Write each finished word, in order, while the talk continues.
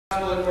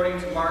Gospel according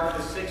to Mark,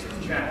 the 6th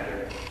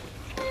chapter.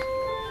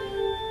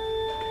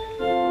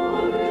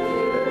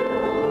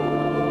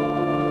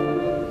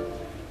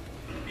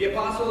 The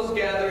apostles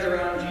gathered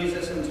around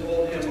Jesus and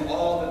told him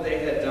all that they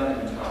had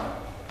done and taught.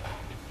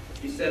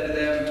 He said to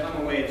them,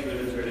 "Come away to a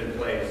deserted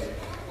place,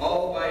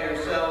 all by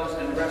yourselves,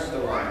 and rest a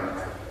while."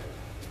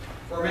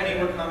 For many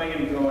were coming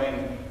and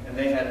going, and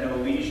they had no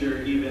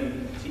leisure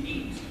even to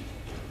eat.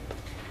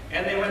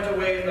 And they went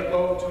away in the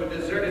boat to a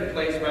deserted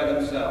place by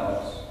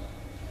themselves.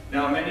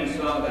 Now many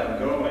saw them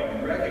going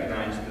and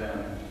recognized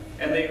them,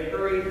 and they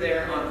hurried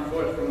there on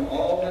foot from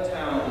all the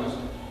towns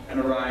and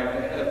arrived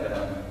ahead of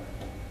them.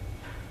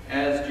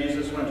 As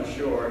Jesus went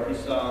ashore, he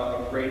saw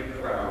a great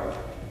crowd,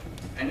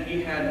 and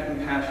he had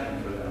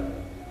compassion for them,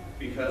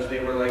 because they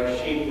were like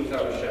sheep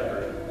without a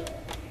shepherd.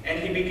 And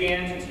he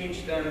began to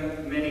teach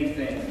them many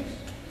things.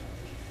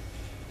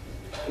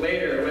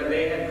 Later, when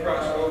they had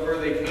crossed over,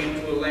 they came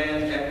to a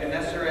land at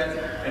Gennesaret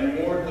and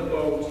moored the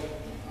boat.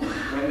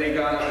 When they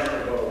got out of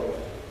the boat,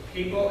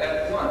 people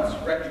at once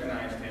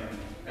recognized him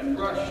and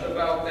rushed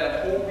about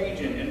that whole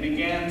region and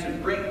began to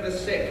bring the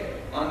sick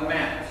on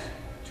mats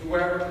to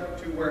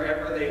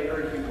wherever they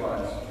heard he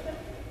was.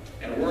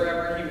 And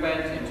wherever he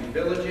went, into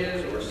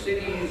villages or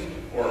cities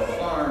or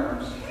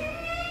farms,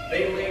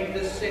 they laid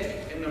the sick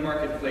in the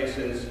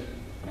marketplaces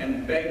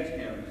and begged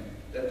him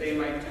that they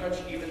might touch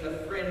even the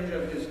fringe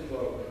of his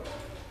cloak.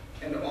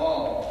 And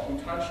all who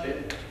touched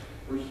it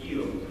were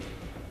healed.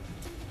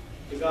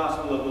 The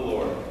Gospel of the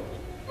Lord.